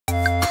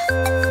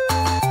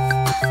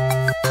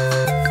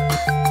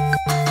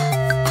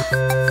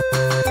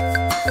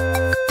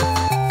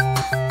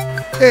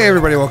Hey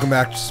everybody, welcome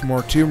back to some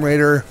more Tomb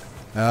Raider.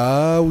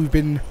 We've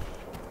been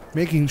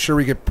making sure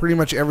we get pretty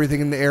much everything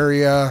in the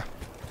area.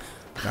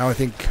 Now I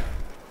think...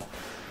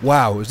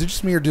 Wow, is it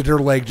just me or did her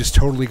leg just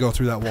totally go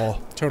through that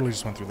wall? Totally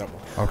just went through that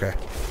wall. Okay.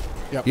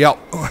 Yep.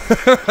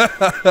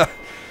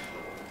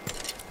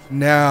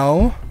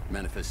 Now,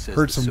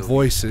 heard some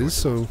voices,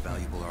 so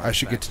I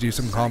should get to do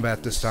some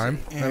combat this time.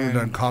 I haven't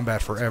done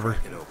combat forever.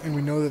 And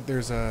we know that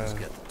there's a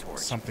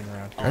something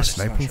around here. Can I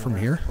snipe him from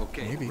here?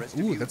 Maybe.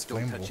 Ooh, that's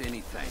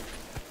flammable.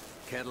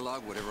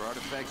 Catalog whatever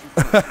artifacts you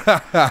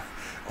find.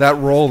 That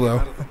roll,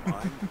 though.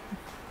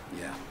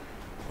 Yeah.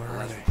 Where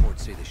are they?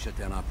 Reports say they shut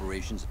down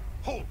operations.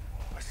 Hold!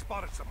 I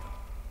spotted something.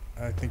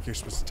 I think you're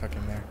supposed to tuck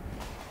in there.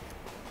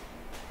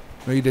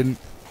 No, you didn't.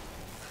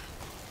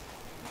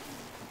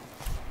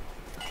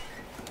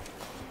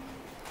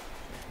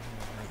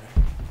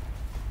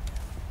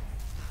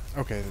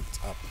 Okay, it's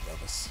up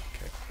above us.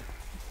 Okay.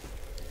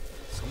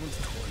 Someone's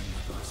toying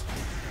with us.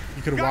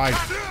 You could have wide.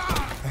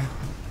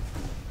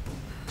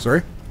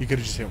 Sorry? You could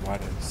have just hit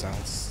wide and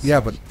sounds. Yeah,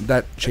 but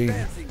that chain...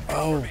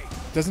 Oh,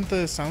 doesn't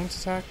the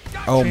silence attack?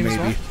 Oh, chain as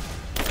maybe. well?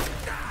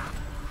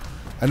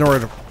 I know we're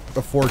at a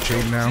 4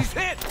 chain now.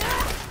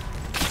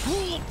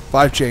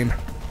 5 chain.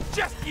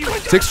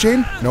 6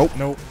 chain? Nope.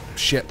 Nope.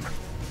 Shit.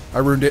 I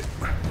ruined it.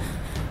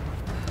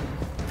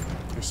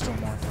 There's still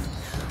more.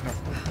 Nope.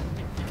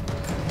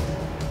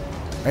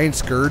 I ain't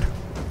scared.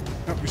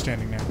 Nope, you're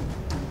standing now.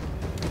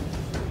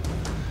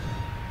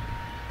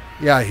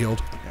 Yeah, I healed.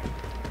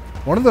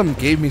 One of them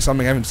gave me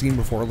something I haven't seen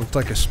before. It looked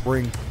like a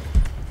spring.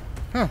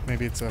 Huh,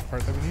 maybe it's a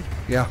part that we need?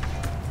 Yeah.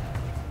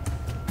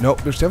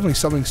 Nope, there's definitely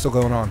something still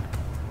going on.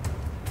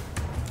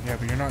 Yeah,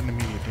 but you're not in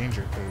immediate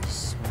danger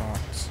because we're not...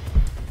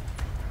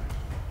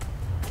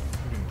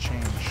 We didn't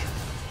change.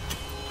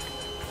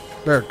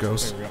 There it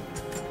goes. There we go.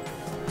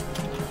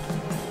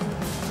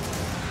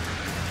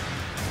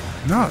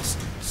 No, Wow,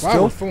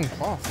 still, we're full in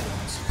cloth for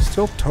once.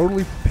 still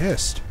totally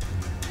pissed.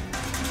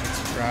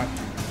 That's a trap.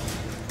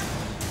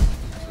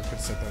 So we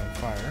could set that on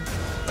fire.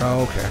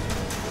 Oh, okay.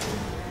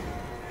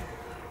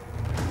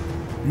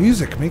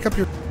 Music, make up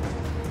your...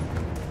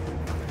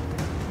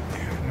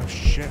 Yeah, no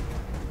shit.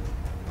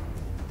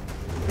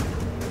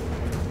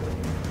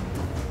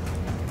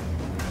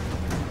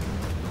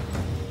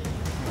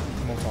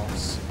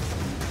 Molotovs.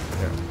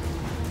 Yeah.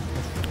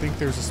 I think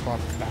there's a spot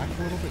back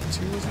a little bit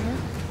too, isn't there?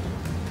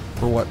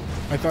 For what?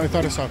 I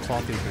thought I saw a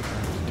cloth that you could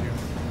turn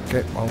too.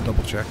 Okay, I'll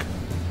double check.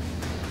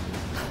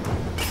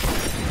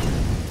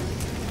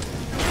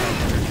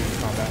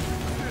 Combat.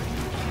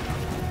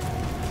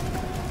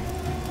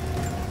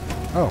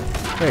 Oh,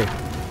 hey.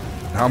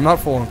 Now I'm not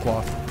full on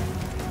cloth.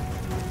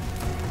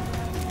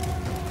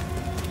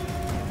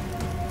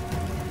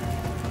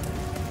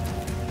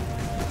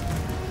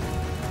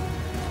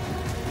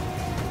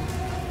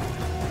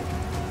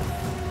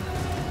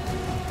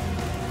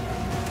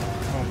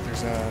 Oh,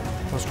 there's a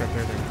poster up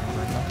there that we can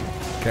bring up.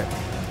 Okay.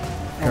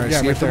 Oh, Can I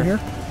yeah, see right it from there.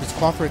 here? There's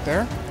cloth right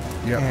there.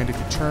 Yeah. And if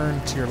you turn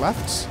to your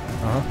left,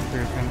 Uh-huh.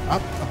 there, and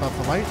up above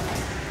the light,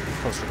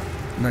 poster.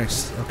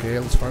 Nice. Okay,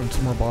 let's find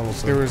some more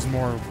bottles. There was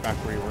more back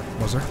where you were.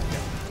 Was there? Yeah.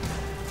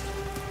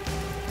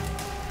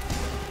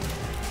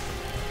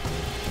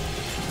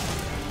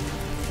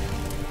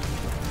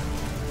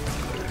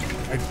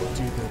 I'd do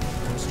the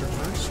poster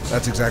first.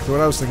 That's exactly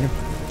what I was thinking.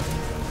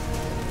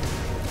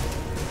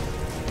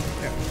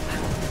 Yeah.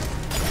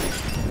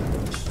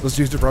 Those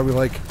dudes are probably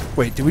like,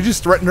 wait, did we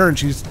just threaten her and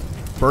she's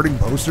burning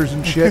posters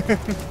and shit?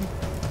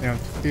 Now, in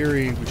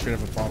theory, we should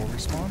have a bottle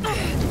respawn.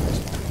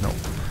 No.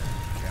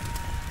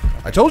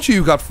 I told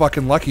you got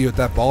fucking lucky with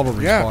that bottle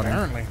respawning. Yeah,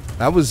 apparently.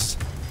 That was...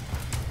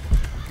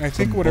 I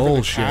think Some whatever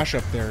bullshit. the cache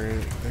up there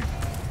is...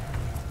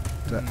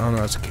 That, oh no,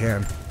 that's a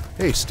can.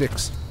 Hey,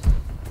 sticks.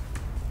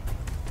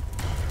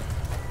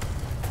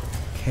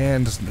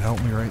 Can doesn't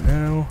help me right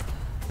now.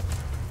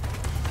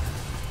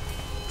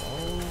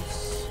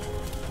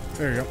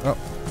 There you go. Oh,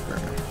 there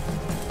we go.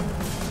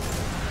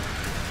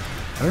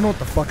 I don't know what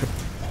the fucking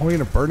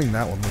point of burning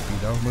that one would be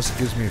though, unless it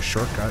gives me a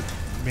shortcut.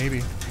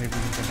 Maybe we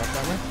can jump up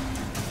that way.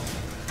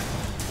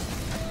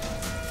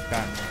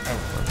 Back out.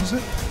 Where was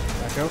it?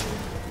 Back out.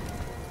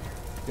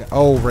 Yeah.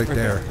 Oh, right, Right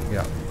there. there.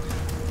 Yeah.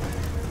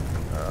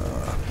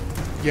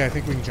 Yeah, I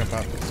think we can jump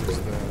up because there's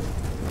the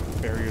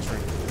barriers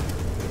right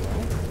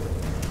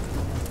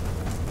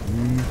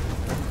below.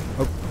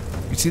 Oh,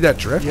 you see that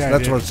drift? Yeah, I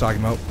That's did. what I was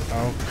talking about.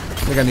 Oh, I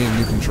think I need a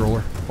new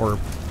controller, or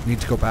need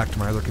to go back to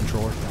my other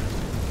controller.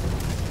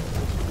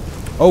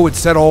 Oh, it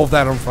set all of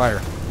that on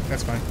fire.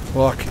 that's fine.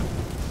 Look.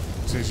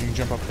 So you can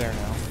jump up there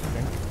now, I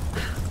think.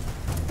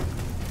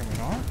 Can we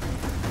not?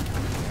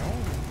 No.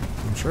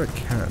 I'm sure I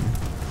can.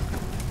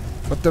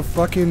 But the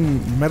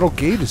fucking metal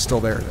gate is still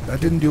there.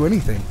 That didn't do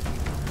anything.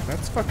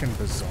 That's fucking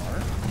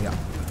bizarre. Yeah.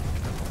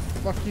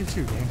 Fuck you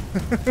too, game.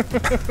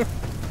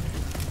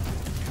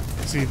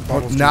 See, the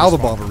Well, bottles now do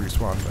the respawn. bottle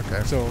respawned.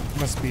 Okay. So it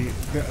must be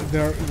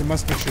they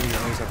must make sure you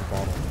always have a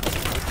bottle.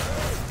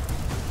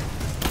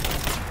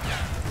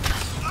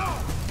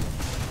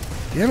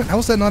 Damn it, how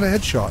is that not a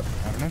headshot?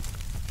 I don't know.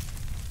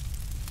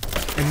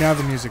 And now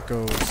the music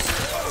goes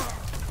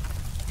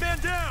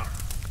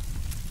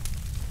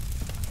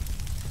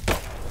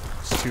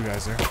two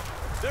guys there.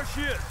 There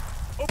she is.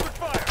 Open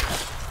fire.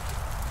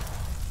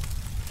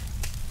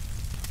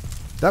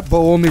 That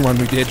bow only run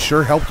we did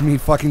sure helped me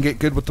fucking get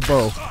good with the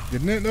bow.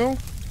 Didn't it though?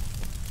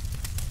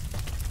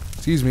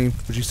 Excuse me,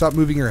 would you stop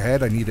moving your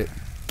head? I need it.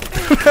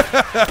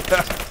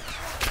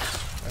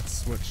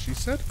 That's what she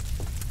said.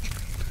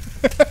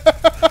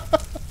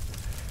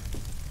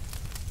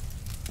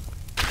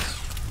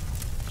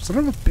 Son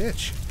of a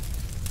bitch.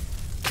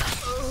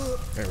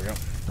 There we go.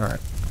 Alright.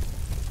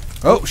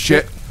 Oh,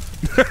 shit.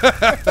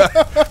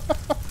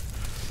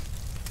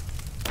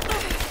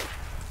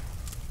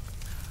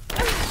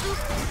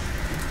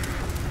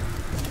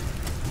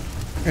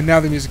 And now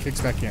the music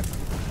kicks back in.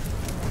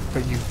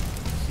 But you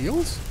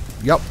healed?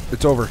 Yep,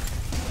 it's over.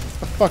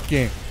 The fuck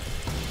game.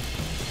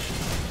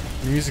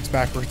 The music's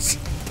backwards.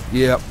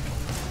 Yep.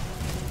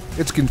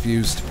 It's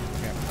confused.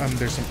 Yeah.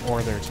 There's some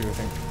ore there too, I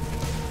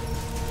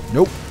think.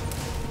 Nope.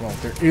 Well,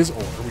 there is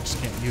ore, we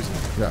just can't use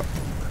it. Yeah.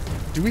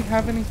 Do we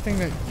have anything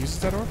that uses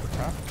that ore for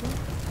craft?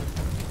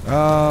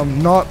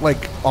 Not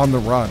like on the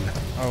run.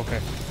 Oh,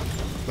 okay.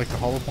 Like the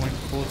hollow point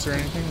bullets or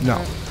anything? Like No.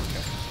 that? Okay.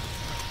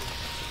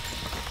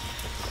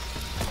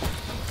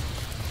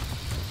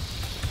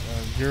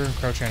 Your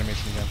crouch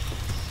animation again.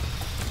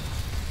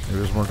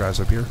 There's more guys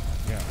up here.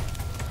 Yeah.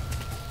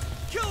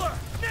 Kill her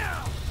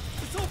now.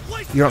 This whole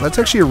place is You know, that's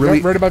under. actually a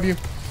really... Right above you.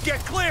 Get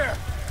clear.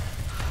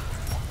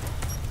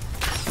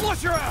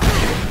 Flush her out.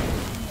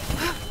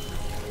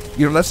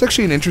 You know, that's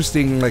actually an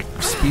interesting, like,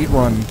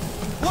 speedrun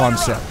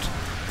concept.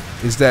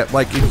 Is that,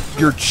 like, if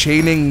you're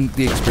chaining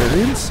the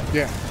experience,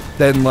 Yeah.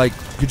 then, like,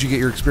 could you get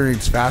your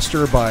experience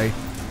faster by,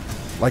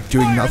 like,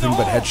 doing nothing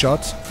but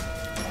headshots?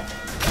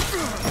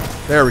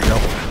 There we go.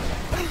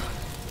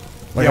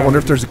 Like, Yeah, I wonder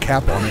if there's a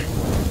cap on it.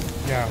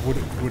 Yeah, would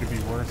it be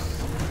worth?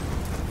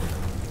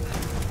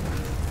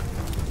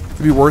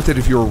 It'd be worth it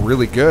if you were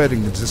really good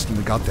and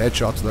consistently got the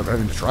headshots without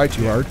having to try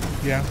too hard.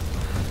 Yeah.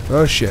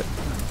 Oh, shit.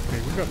 Okay,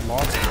 we've got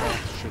lots of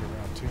shit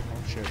around too.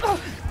 Oh shit.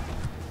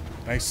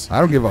 Nice. I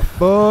don't give a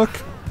fuck.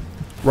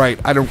 Right,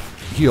 I don't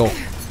heal.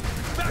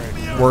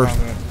 Right. Worth.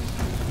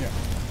 Yeah.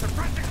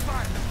 Suppressing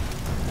fire.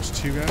 There's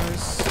two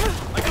guys.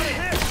 I got a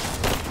hit.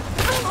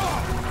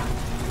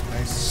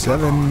 Nice.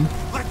 7,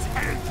 Let's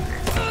end this.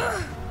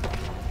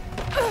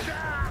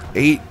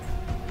 8.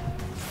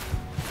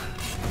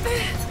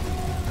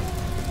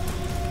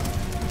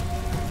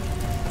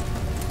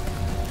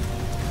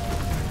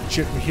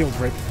 Shit, we healed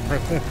right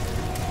there.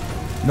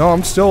 No,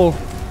 I'm still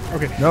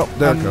Okay. Nope,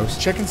 there it goes.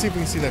 Check and see if we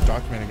can see that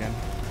document again.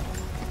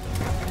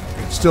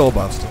 still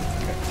above. Still.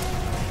 Okay.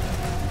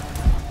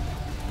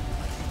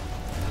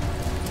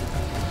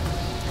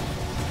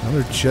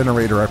 Another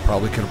generator I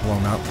probably could have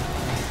blown up.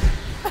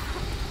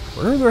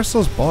 Where are the rest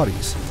of those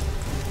bodies?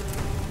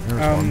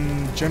 There's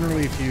one.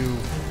 Generally, if you,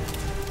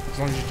 as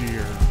long as you do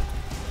your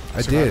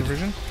I survivor did.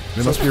 vision,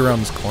 They must be around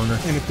this corner.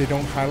 and if they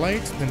don't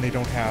highlight, then they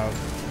don't have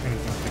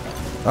anything to pick up.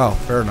 Oh,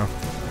 fair enough.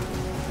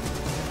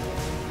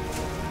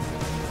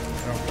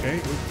 Okay,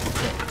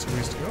 oop, got 2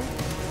 ways to go.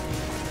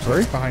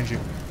 Sorry? It's behind you.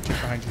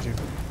 Check behind you too.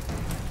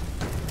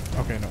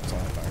 Okay, no, it's all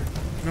on fire.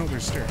 No,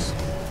 there's stairs.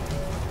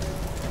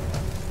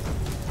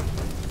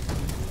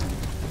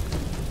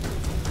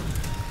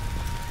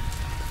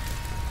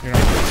 You're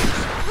not.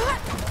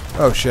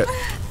 Oh, shit.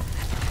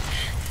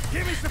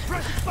 Give me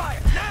suppressing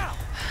fire now.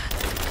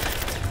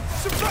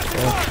 Suppressing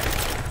fire.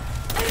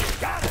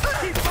 Got it.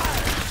 Keep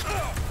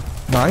fire.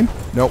 9?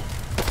 Nope.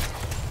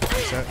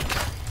 Set.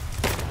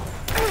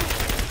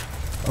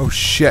 Oh,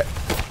 shit.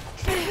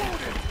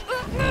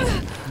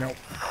 Nope.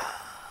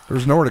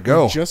 There's nowhere to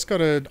go. Just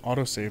got an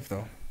autosave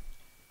though.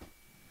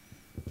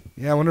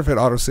 Yeah, I wonder if it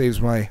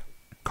auto-saves my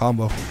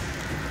combo.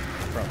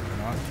 Probably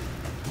not.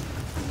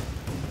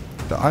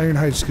 The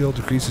Ironhide skill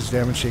decreases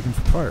damage taken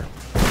from fire.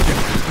 Yeah,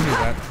 we can do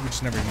that. We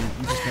just never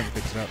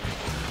picked it up.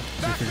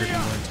 So we figured we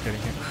weren't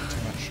getting hit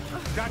too much.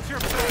 Got your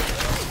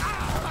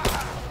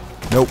back.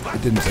 Nope,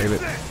 it didn't save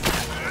it.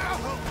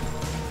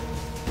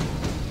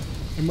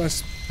 It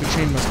must. The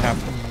chain must have.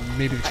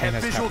 Maybe the chain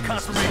has Visual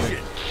happened.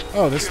 confirmation.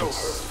 Oh, this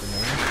looks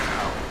familiar.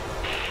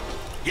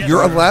 Yes,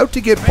 You're sir. allowed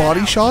to get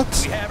body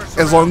shots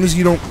as long as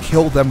you don't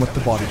kill them with the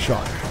body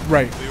shot.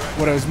 Right.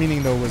 What I was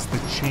meaning though was the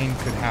chain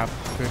could have.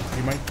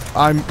 You might.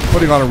 I'm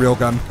putting on a real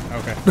gun.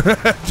 Okay.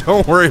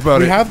 Don't worry about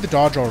We it. have the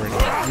dodge already. We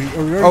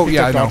already Oh, picked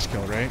yeah, up I know. dodge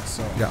kill, right?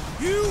 So. Yeah.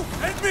 You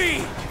and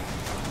me.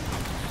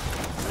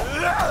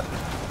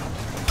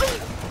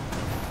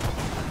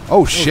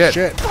 Oh, shit.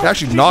 shit. It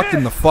actually knocked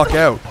him the fuck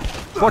out.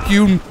 Fuck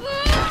you.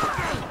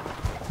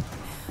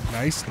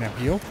 Nice. Now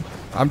heal.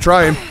 I'm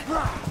trying.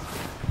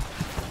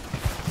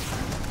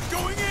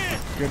 Going in.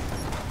 Good.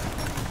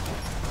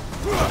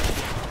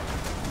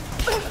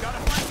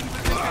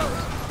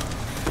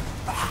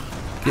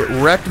 Get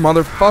wrecked,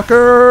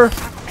 motherfucker.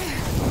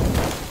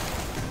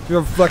 You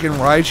have fucking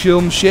ride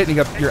shield and shit and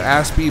you got your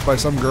ass beat by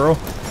some girl.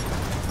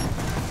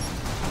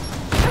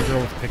 The girl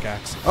with the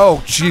pickaxe.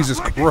 Oh, Jesus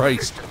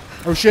Christ.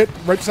 Oh shit!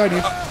 Right beside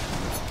you.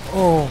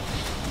 Oh.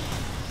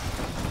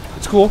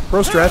 It's cool.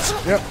 Pro strats.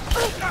 Yep.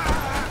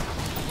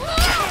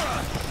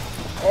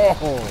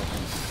 Oh.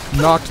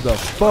 knocked the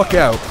fuck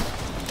out.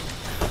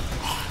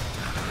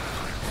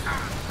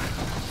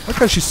 Look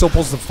how she still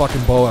pulls the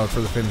fucking bow out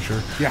for the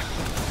finisher. Yeah.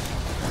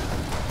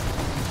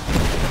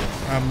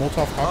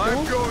 Molotov cocktail?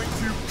 I'm going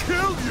to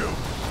kill you!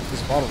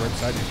 There's a bottle right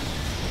beside you.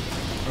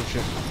 Oh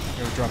shit.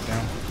 Gotta drop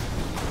down.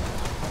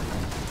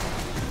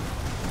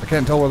 I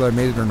can't tell whether I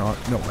made it or not.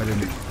 No, I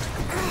didn't.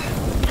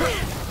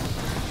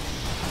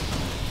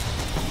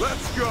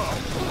 Let's go!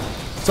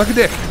 Suck a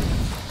dick.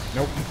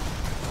 Nope.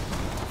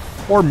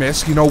 Or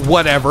miss, you know,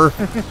 whatever.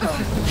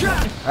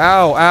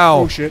 Ow, ow.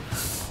 Oh shit.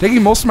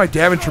 Taking most of my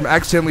damage from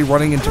accidentally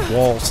running into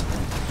walls.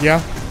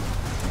 Yeah.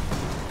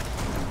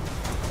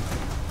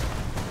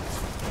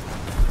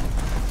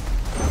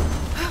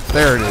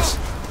 There it is.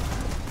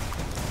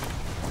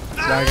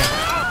 Lagging.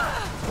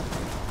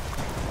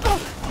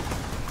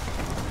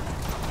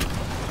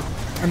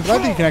 I'm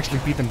glad that you can actually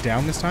beat them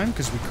down this time,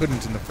 because we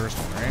couldn't in the first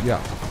one, right?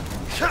 Yeah.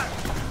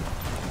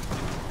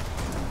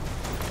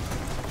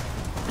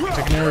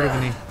 Take an arrow to the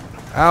knee.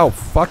 Ow,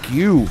 fuck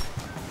you.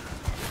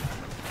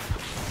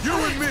 You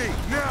and me,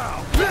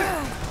 now!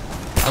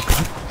 How could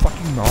you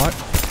fucking not?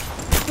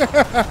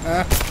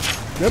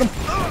 Get him.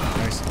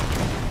 Nice.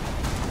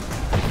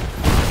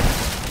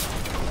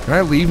 Can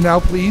I leave now,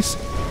 please?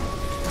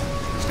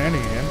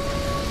 Standing again.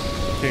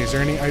 Okay, is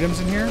there any items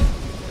in here? Nope,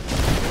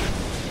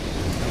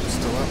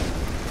 still up.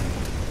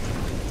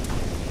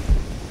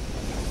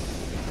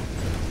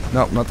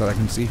 No, not that I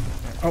can see.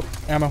 Oh,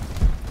 ammo.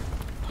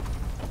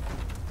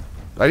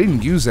 I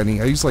didn't use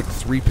any. I used like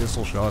 3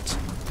 pistol shots.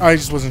 I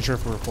just wasn't sure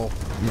if we were full.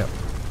 Yep.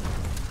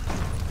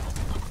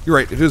 You're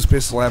right. It is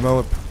pistol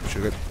ammo.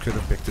 Could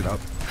have picked it up.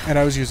 And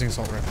I was using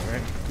assault rifle,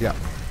 right? Yeah.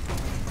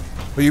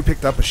 But you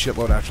picked up a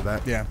shitload after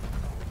that. Yeah.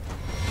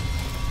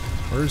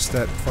 Where's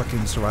that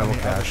fucking survival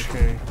cache?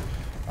 Okay.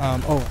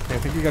 Okay, I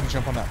think you gotta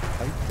jump on that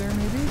pipe there,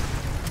 maybe?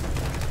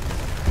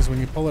 Because when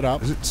you pull it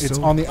up, Is it it's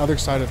still- on the other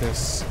side of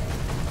this.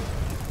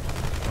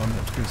 I'm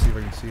just gonna see if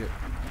I can see it.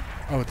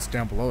 Oh, it's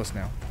down below us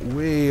now.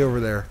 Way over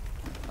there.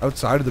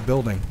 Outside of the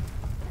building.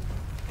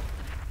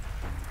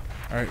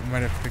 Alright, we might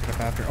have to pick it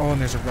up after. Oh,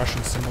 and there's a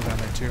Russian symbol down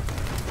there, too.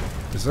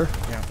 Is there?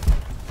 Yeah.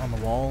 On the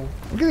wall.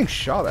 I'm getting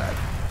shot at.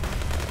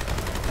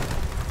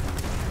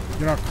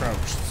 You're not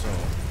crouched, so...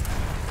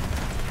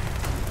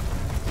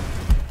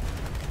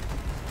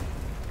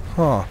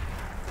 Huh. I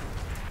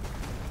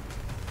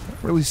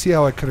don't really see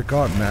how I could have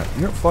gotten that.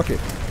 You know, fuck it.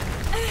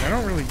 I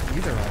don't really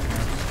either right now.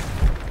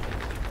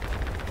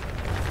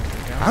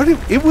 How did...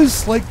 It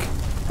was, like,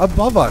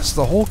 above us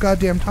the whole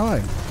goddamn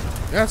time.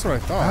 Yeah, that's what I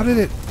thought. How did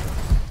it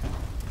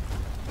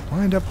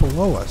wind up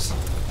below us?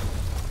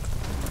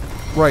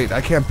 Right,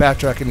 I can't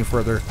backtrack any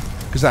further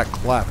because that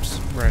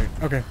collapsed. Right.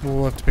 Okay, well,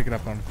 we'll have to pick it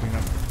up on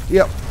cleanup.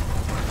 Yep.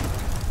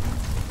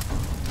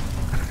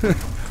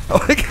 I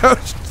like how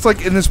it's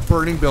like in this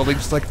burning building,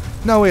 just like,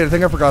 no, wait, I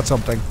think I forgot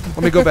something.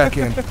 Let me go back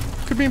in.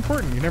 Could be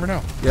important, you never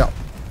know. Yep.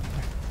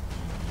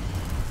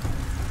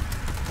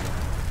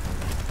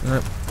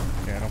 Alright.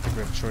 Yeah, I don't think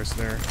we have a choice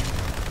there.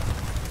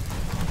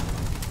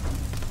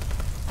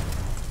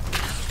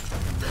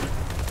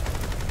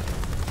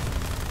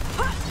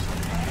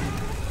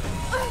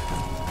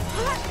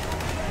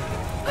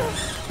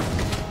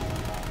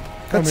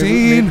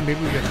 Cutscene! Maybe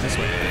we get it this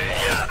way.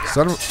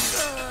 Son of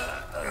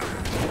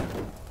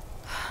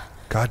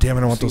God damn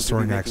it, I want those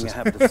throwing axes.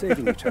 Habit of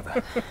saving each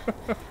other.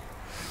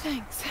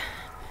 Thanks.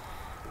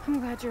 I'm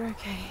glad you're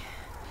okay.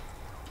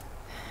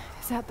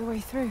 Is that the way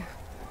through?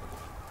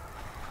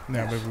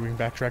 Now maybe we can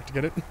backtrack to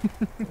get it.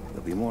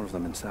 There'll be more of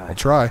them I'll inside.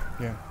 try.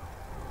 Yeah.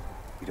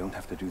 You don't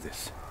have to do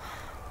this.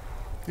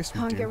 Yes, we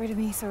Can't do. get rid of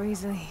me so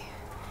easily.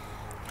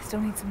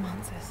 Still need some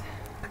answers.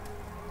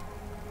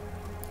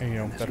 And you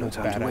know, There's that no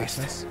whole time to waste.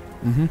 badassness.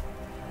 Mm-hmm.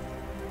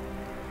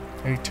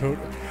 And he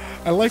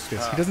I like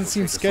this. He doesn't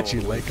seem Take us sketchy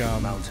all the way like to the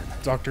mountain.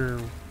 Dr.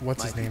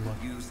 What's his My name? people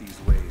use these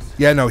ways.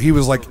 Yeah, no, he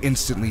was like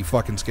instantly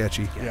fucking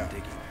sketchy. Yeah.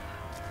 Digging.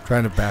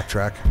 Trying to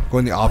backtrack.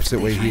 Going the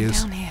opposite way he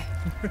is. Down here.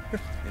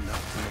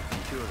 Enough to make them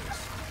curious.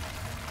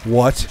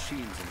 What?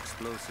 Machines and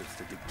explosives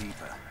to dig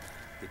deeper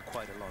did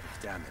quite a lot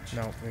of damage.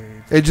 No,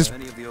 It just...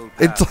 Many of the old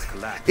It's paths like,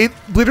 collapsed. it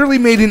literally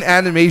made an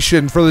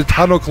animation for the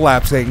tunnel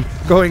collapsing,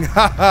 going,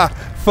 haha,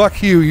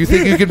 fuck you, you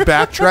think you can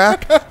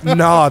backtrack?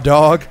 Nah,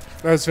 dog.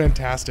 that was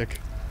fantastic.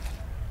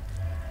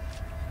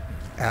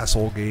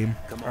 Asshole game.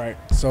 Come on. Alright,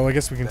 so I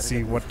guess we can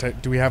see what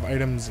do we have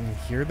items in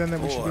here then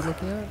that we should be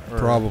looking at? Or-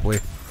 Probably.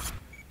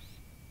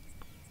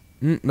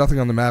 Nothing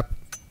on the map.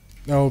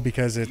 No,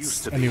 because it's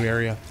Used to a new be.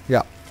 area.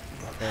 Yeah.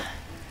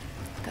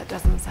 That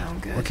doesn't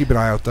sound good. I'll keep an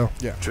eye out, though.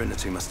 Yeah.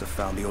 Trinity must have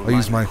found the old I'll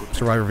use my mining equipment.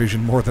 survivor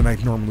vision more than I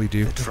normally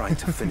do, They're trying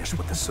to finish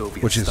what the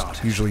Soviets which is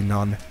started. usually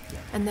none.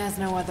 And there's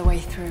no other way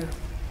through.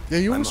 Yeah,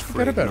 you I'm almost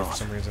forget afraid about it for not.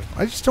 some reason.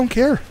 I just don't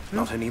care.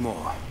 Not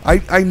anymore.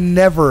 I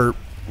never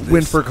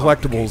went This for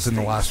collectibles complicates in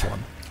the things. last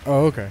one.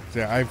 Oh, okay.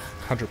 Yeah, I've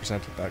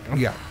 100%ed that gun.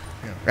 Yeah.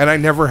 Yeah. And I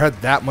never had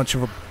that much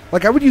of a...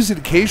 Like, I would use it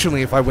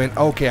occasionally if I went,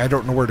 okay, I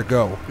don't know where to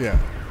go. Yeah.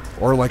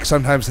 Or, like,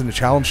 sometimes in the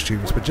challenge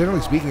tubes. But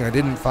generally speaking, I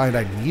didn't find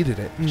I needed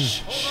it.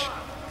 Wires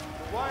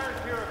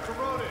here are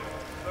corroded,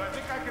 but I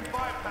think I can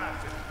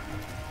bypass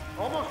it.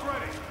 Almost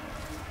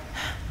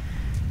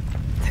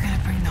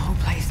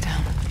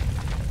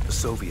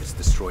Soviets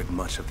destroyed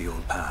much of the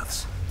old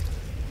paths.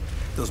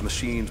 Those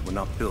machines were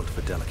not built for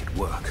delicate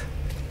work.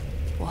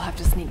 We'll have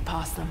to sneak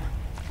past them.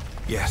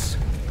 Yes,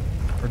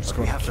 We're just but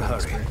going we have to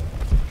hurry. Clumsy.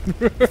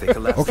 If they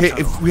collapse the Okay,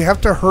 tunnel, if we have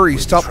to hurry, we'll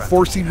be stop trapped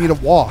forcing in me to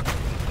there. walk.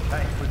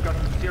 Hey, we've got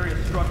some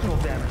serious structural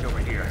damage over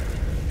here.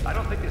 I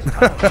don't think this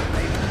tunnel is made.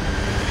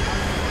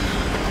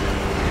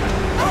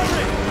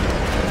 Hurry!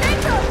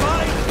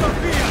 Find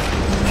Sophia!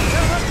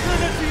 Their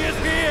Trinity is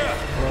here!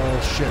 Oh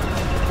shit.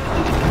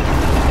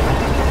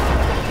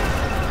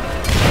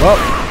 Well,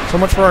 so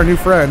much for our new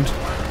friend.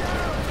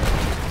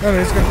 No,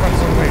 he's gonna find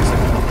his own ways.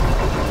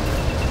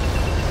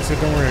 He said,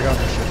 don't worry, I got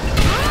this shit.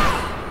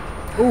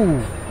 Ooh,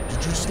 did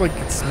you just like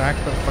get smacked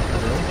by the fucking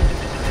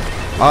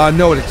grill?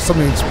 No,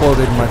 something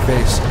exploded in my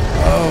face.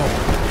 Oh.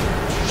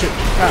 Shit,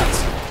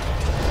 bats.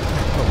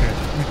 Okay.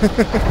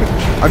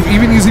 I'm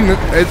even using it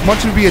as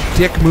much as be a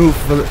dick move.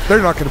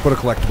 They're not going to put a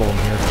collectible in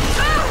here.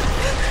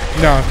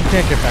 No, you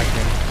can't get back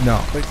in. No.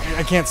 Like,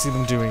 I can't see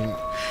them doing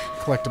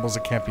collectibles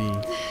that can't be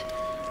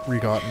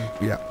regotten.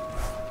 Yeah.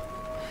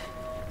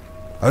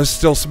 I was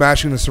still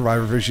smashing the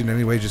survivor vision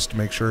anyway, just to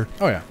make sure.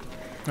 Oh yeah.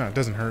 No, it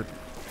doesn't hurt.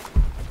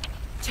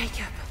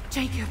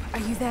 Jacob, are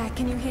you there?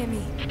 Can you hear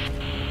me?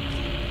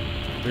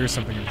 There's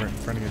something in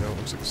front of you that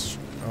looks like...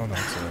 Oh no,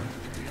 it's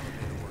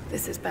a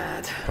This is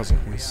bad. puzzle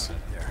piece.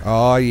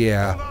 Oh,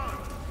 yeah.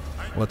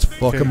 Let's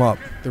fuck him up.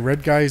 The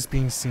red guy is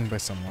being seen by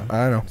someone.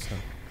 I know. So,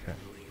 okay.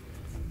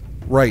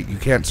 Right, you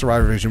can't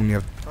survivor vision when you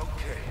have...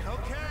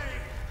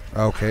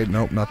 Okay,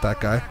 nope, not that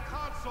guy.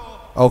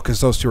 Oh,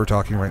 because those two are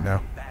talking right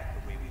now.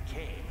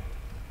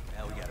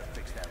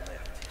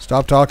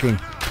 Stop talking.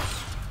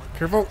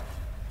 Careful.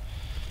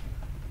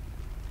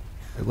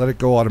 Let it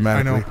go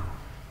automatically. I know.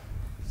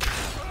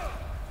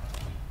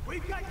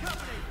 We've got company!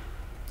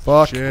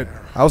 Fuck. Shit.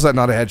 How's that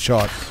not a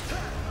headshot?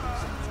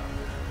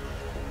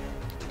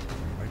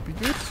 Might be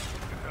good.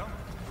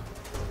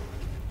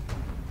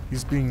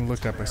 He's being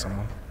looked at by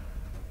someone.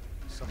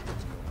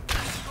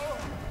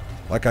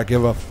 Like I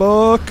give a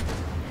fuck.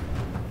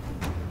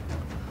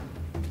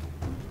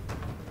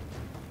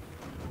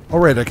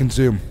 Alright, I can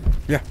zoom.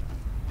 Yeah.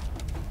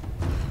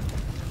 I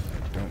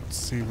don't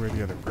see where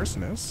the other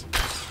person is.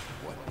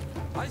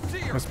 I see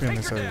her! Must be on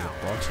Take this her side of down.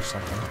 the box or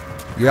something.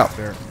 Yeah.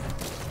 There.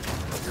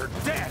 You're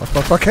dead!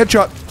 Fuck,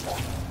 headshot.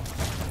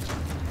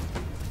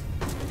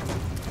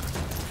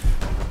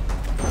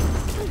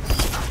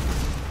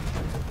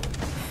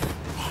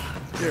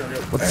 There we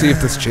go. Let's see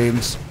if this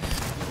chains.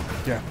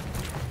 Yeah.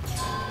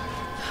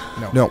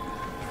 No. No. There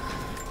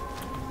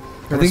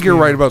I think must you're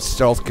be- right about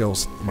stealth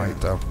kills, might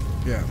though.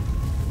 Yeah.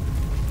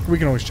 We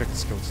can always check the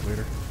skills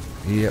later.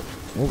 Yep.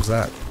 What was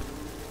that?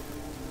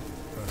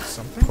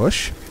 Something?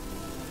 Push?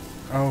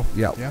 Oh.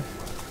 Yeah. Yeah.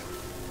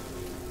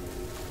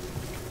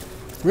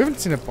 We haven't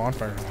seen a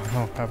bonfire in a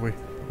while, have we?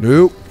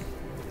 Nope.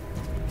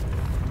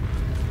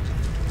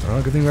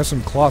 Oh, good thing we have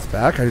some cloth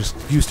back. I just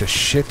used a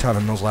shit ton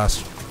in that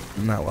last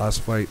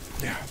fight.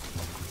 Yeah.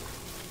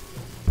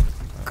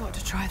 Got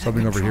to try that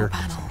Something over control here.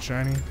 panel.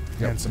 Shiny.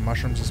 Yep. And some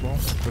mushrooms as well.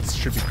 That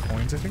should be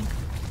coins, I think.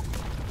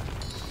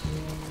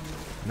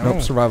 No.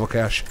 Nope, survival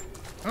cache.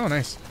 Oh,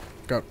 nice.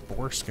 Got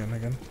boar skin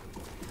again.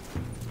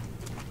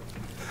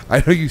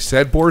 I know you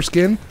said boar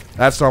skin.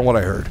 That's not what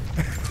I heard.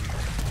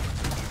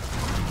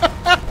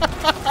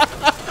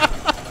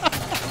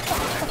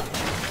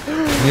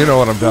 You know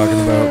what I'm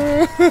talking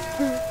about.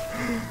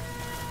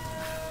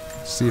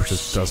 See if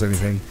this does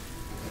anything.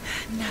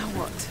 Now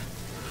what?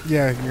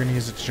 Yeah, you're gonna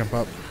use it to jump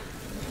up.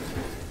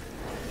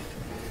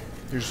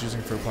 You're just using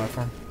it for a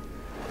platform?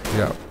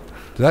 Yeah.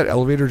 Did that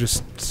elevator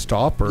just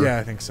stop or? Yeah,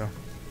 I think so.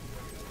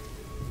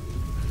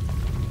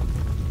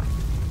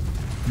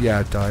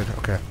 Yeah, it died.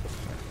 Okay.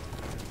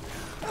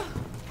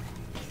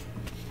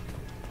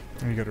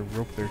 And you got a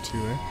rope there too,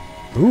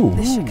 eh? Ooh.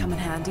 This should come in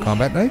handy.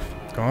 Combat knife?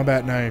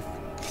 Combat knife.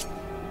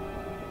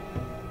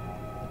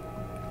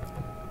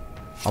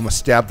 I'm gonna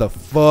stab the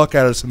fuck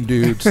out of some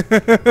dudes.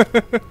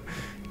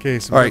 Okay,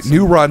 so Alright,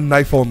 new run,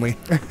 knife only.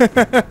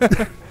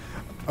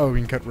 Oh, we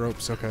can cut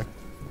ropes, okay.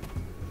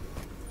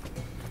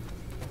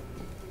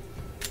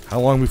 How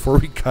long before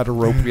we cut a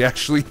rope we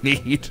actually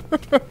need?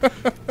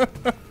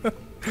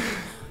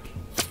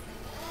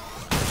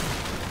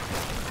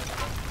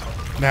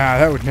 Nah,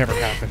 that would never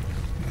happen.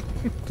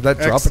 Did that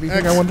drop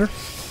anything, I wonder?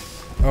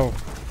 Oh,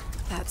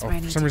 That's oh where I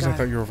for need some to reason go. I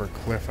thought you were over a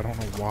cliff. I don't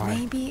know why.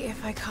 Maybe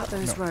if I cut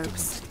those No, it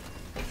ropes.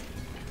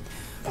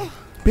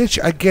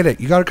 Bitch, I get it.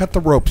 You gotta cut the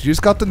ropes. You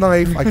just got the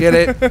knife. I get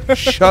it.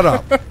 Shut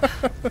up.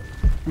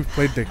 We've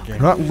played that game.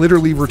 I'm not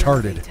literally The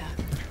retarded. elevator.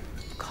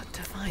 Got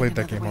to find Played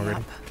that another game way already.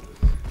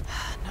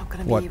 up. Not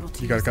gonna What? be able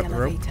to You gotta use cut the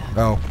rope? elevator.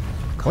 Oh.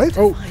 What?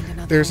 Oh, Find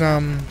another there's way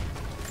up.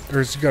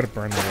 there's you gotta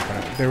burn the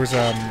rope. There was ore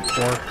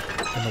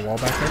in the wall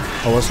back there.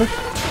 Oh, was there?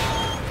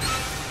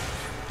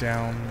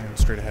 Down and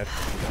straight ahead.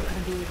 Not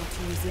gonna be able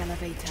to use the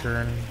elevator.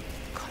 Turn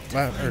Got to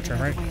left or find turn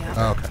another right. way up.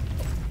 Oh, okay.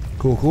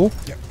 Cool, cool.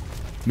 Yep.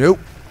 Nope.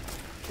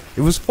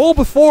 It was full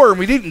before and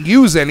we didn't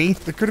use any.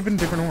 There could have been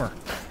different ore.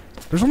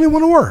 There's only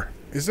one ore.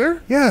 Is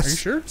there? Yes. Are you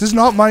sure? This is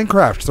not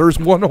Minecraft. There's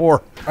one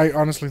ore. I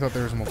honestly thought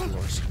there was multiple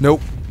ores.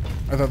 Nope.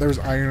 I thought there was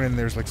iron and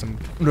there's like some...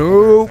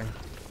 Nope.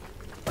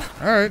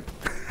 Alright.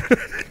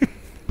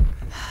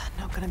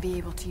 Not gonna be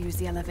able to use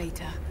the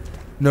elevator.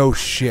 No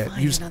shit.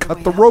 Find You just another cut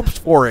way the up. ropes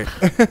for it.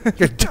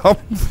 You dumb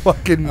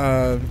fucking...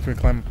 Can we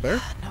climb up there?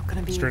 Not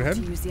gonna be Straight able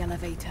ahead? to use the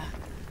elevator.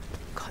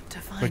 Got to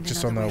find Like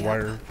just on the another way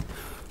wire?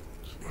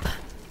 up.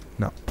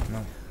 No.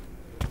 No.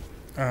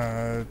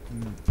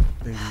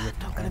 Maybe we have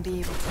to Not gonna climb. be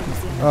able to use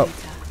the Oh.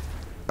 elevator.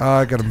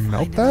 I gotta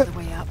melt Find that? another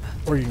way up.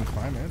 Or you can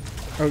climb it.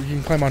 Oh, you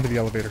can climb onto the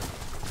elevator.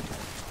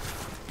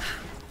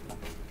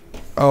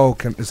 Oh,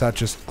 is that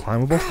just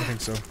climbable? I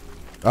think so.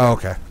 Oh,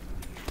 okay.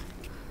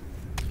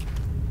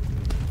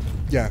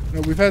 Yeah.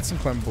 No, we've had some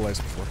climbable ice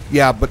before.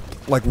 Yeah, but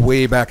like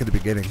way back at the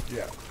beginning.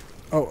 Yeah.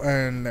 Oh,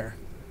 and there.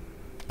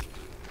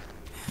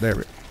 There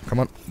we Come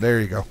on.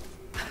 There you go.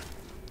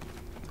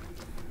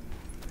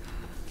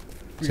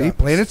 We See? got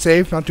Playing it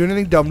safe, not doing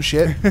anything dumb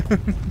shit.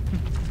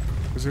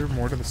 Was there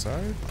more to the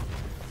side?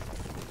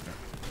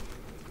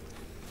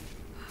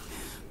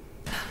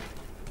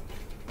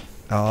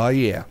 Oh,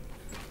 yeah.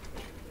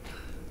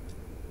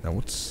 Now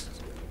what's...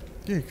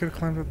 Yeah, you could have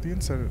climbed up the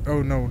inside.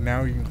 Oh, no,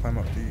 now you can climb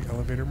up the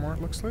elevator more,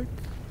 it looks like.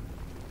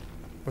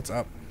 What's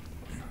up?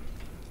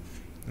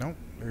 No,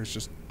 there's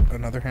just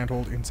another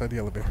handhold inside the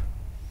elevator.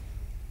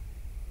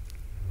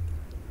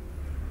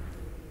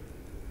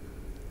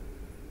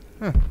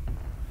 Huh.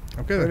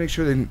 Okay Gotta then. make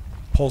sure they didn't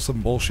pull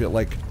some bullshit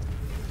like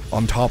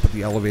on top of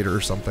the elevator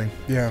or something.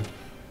 Yeah.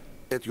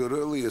 At your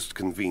earliest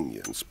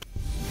convenience.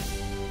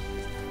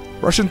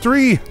 Russian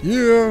 3!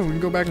 Yeah, we can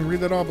go back and read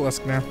that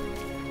obelisk now.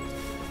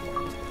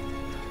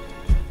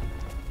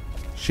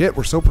 Shit,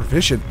 we're so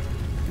proficient.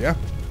 Yeah.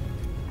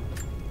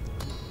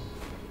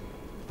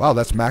 Wow,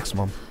 that's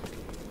maximum.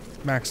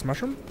 Max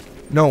mushroom?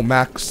 No,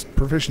 max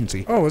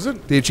proficiency. Oh, is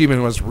it? The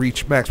achievement was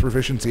reach max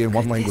proficiency in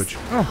one language.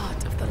 Oh.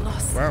 Part of the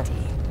lost Wow. city.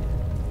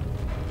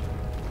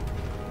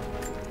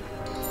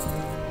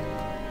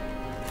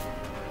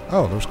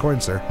 Oh, there's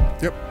coins there.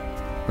 Yep.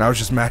 Now it's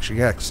just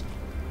matching X.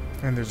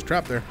 And there's a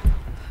trap there.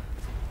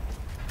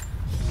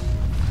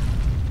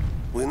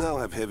 We now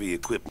have heavy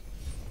equipment.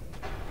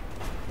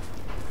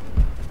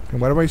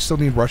 And why do I still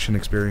need Russian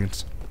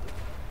experience?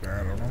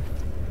 I don't know.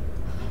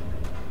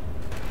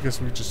 I guess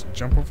we just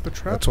jump over the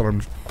trap? That's what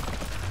I'm...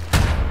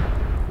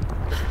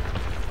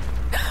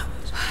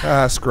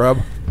 Ah, scrub.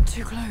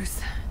 Too close.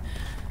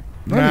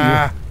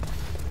 Nah.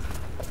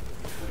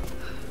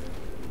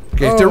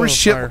 Okay, if there was Oh,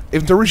 shit, fire.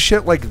 if there was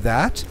shit like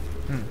that,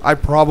 I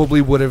probably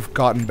would have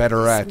gotten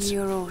better at This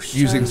mural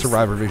using shows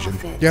survivor the vision.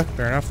 prophet Yeah,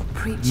 fair enough.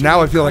 preaching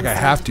Now I feel like I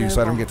have to, constant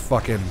so I don't get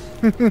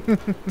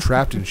fucking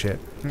trapped in shit.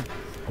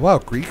 Wow,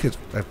 Greek is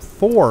at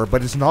 4,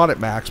 but it's not at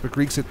max. But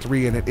Greek's at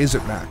 3, and it is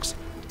at max.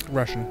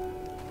 Russian.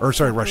 Or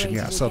sorry, Russian.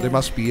 Yeah, so they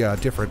must be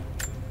different.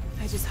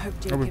 I just hope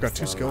Oh, we've got Jacob's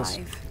 2 still skills.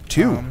 alive.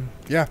 2.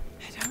 Yeah.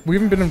 I don't We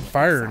haven't been in know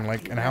fire in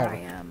like exactly an where hour. I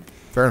am.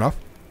 Fair enough.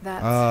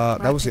 That's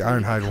That was the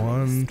rapidly Ironhide becoming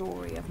 1. the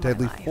story of my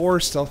Deadly life.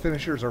 Force. Stealth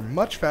finishers are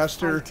much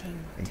faster Fighting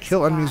and to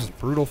kill enemies survive, with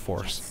brutal yet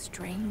force.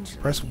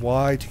 strangely, Press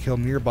Y to kill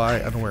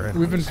nearby unaware enemies.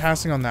 We've been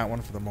passing on that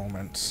one for the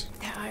moment.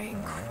 there are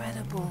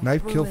incredible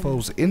Knife kill ruins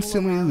foes all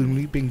instantly, around.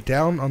 leaping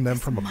down on them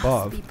This from must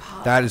above. be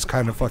part That of is the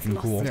kind of prophet's fucking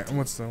lost cool. Yeah, and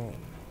what's the...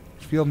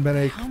 Field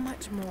medic How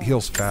much more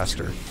heals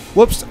faster.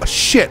 Whoops!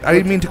 Shit! I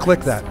didn't mean to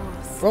click that.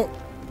 Oh!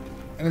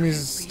 Enemies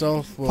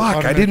stealth will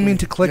Fuck, I didn't mean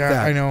to automatically- click yeah,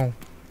 that. I know.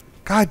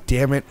 God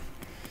damn it!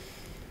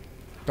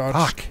 Dodge,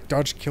 Fuck.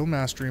 dodge kill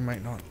mastery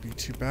might not be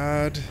too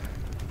bad.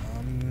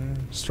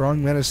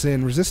 Strong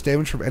medicine resist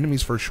damage from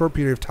enemies for a short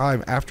period of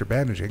time after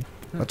bandaging.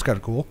 That's kind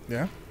of cool.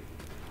 Yeah.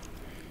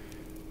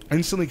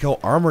 Instantly kill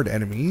armored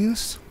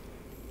enemies.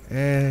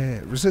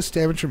 Resist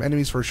damage from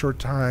enemies for a short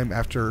time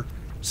after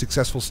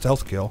successful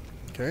stealth kill.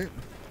 Okay.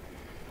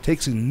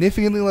 Take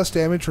significantly less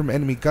damage from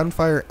enemy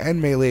gunfire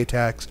and melee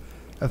attacks.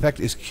 Effect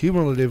is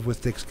cumulative with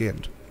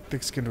thick-skinned.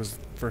 Thick skinned was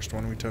the first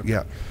one we took.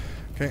 Yeah.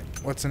 Okay,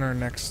 what's in our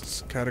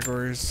next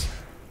categories?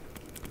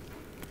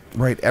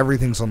 Right,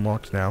 everything's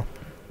unlocked now.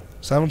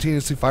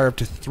 Simultaneously fire up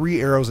to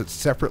 3 arrows at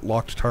separate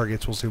locked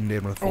targets will zoom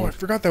in with Oh, I bullet.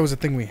 forgot that was a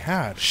thing we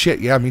had. Shit,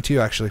 yeah, me too,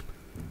 actually.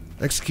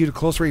 Execute a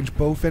close-range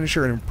bow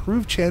finisher and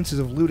improve chances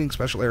of looting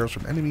special arrows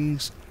from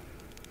enemies.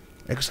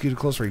 Execute a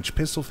close-range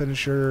pistol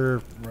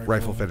finisher,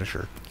 rifle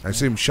finisher. I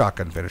assume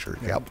shotgun finisher.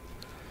 Yeah. Yep.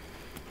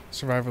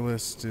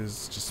 Survivalist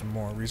is just some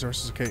more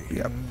resources. Okay.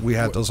 Yep. and We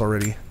had what- those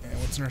already. And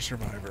what's in our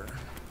survivor?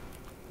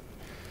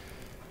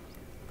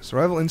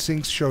 Survival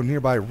instincts show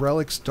nearby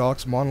relics,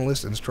 docks,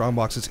 monoliths, and strong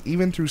boxes,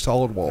 even through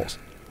solid walls.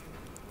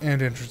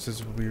 And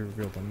entrances will be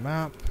revealed on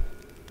map.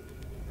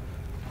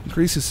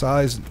 Increases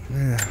size. We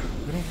don't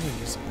really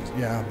use it.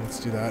 Yeah, let's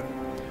do that.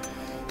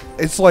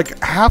 It's like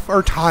half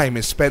our time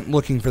is spent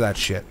looking for that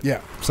shit.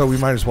 Yeah. So we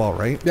might as well,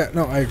 right? Yeah,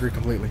 no, I agree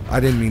completely. I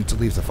didn't mean to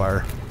leave the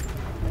fire.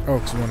 Oh,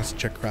 because we want us to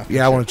check crafting.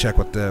 Yeah, I want to check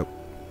what the...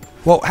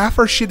 Well, half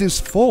our shit is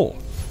full.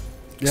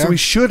 Yeah. So we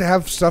should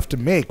have stuff to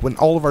make when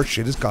all of our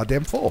shit is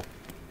goddamn full.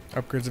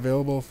 Upgrades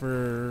available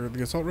for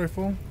the assault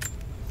rifle.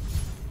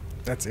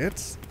 That's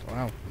it?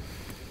 Wow.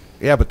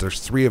 Yeah, but there's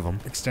 3 of them.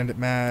 Extended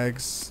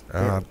mags.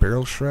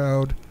 Barrel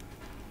shroud.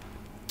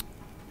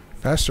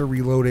 Faster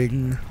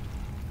reloading.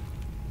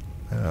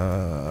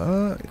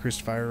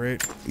 Increased fire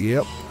rate.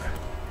 Yep.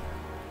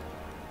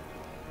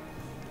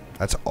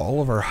 That's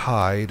all of our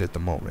hide at the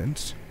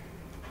moment.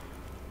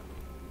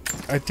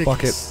 I think.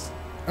 Fuck it.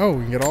 Oh,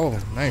 we can get all of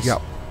them. Nice.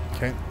 Yep.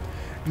 Okay.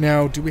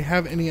 Now, do we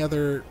have any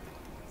other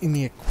in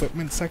the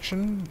equipment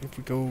section? If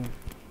we go.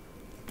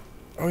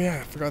 Oh yeah,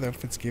 I forgot the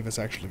outfits gave us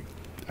actually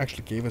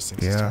gave us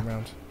things this time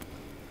around.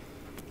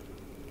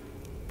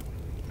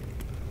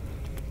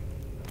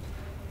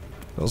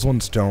 Those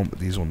ones don't, but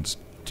these ones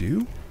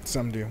do?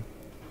 Some do.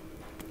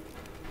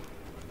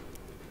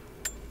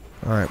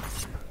 Alright.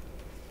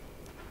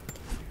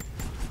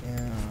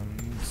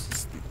 And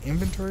is the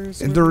inventory?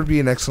 And there would be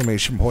an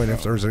exclamation point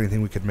if there was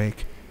anything we could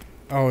make.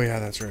 Oh yeah,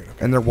 that's right. Okay.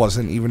 And there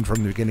wasn't, even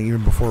from the beginning,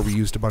 even before we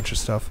used a bunch of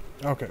stuff.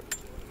 Okay.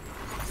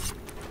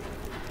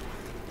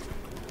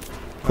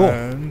 Cool.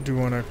 Do you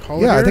want to call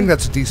it? Yeah, I here? think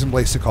that's a decent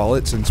place to call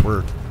it since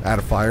we're out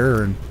of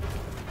fire and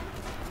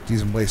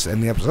decent place to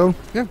end the episode.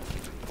 Yeah.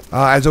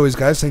 As always,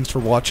 guys, thanks for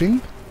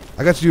watching.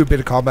 I got to do a bit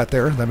of combat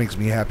there. That makes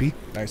me happy.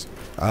 Nice.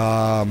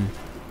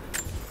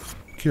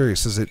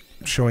 Curious, is it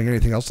showing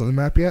anything else on the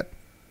map yet?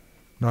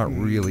 Not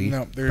really.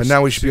 No, but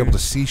now we should be able to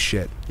see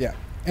shit. Yeah.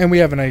 And we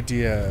have an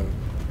idea.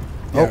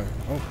 Yeah.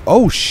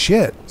 Oh,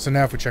 shit. So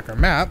now if we check our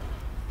map.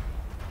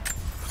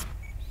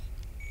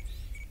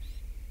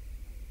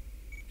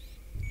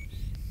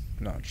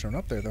 Not showing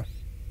up there, though.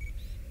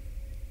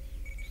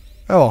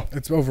 Oh.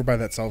 It's over by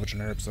that salvage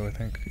and herbs, though, I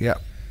think. Yeah.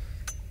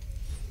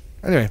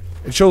 Anyway,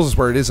 it shows us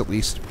where it is at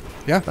least.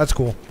 Yeah. That's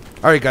cool.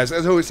 Alright, guys,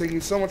 as always, thank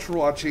you so much for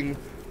watching.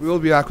 We will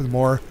be back with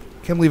more.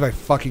 Can't believe I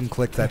fucking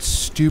clicked that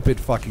stupid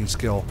fucking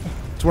skill.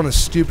 It's one of the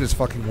stupidest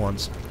fucking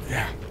ones.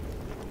 Yeah.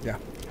 Yeah.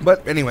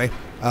 But anyway,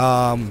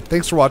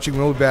 thanks for watching.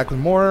 We'll be back with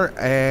more,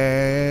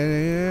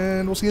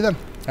 and we'll see you then.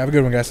 Have a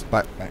good one, guys.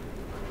 Bye. Bye.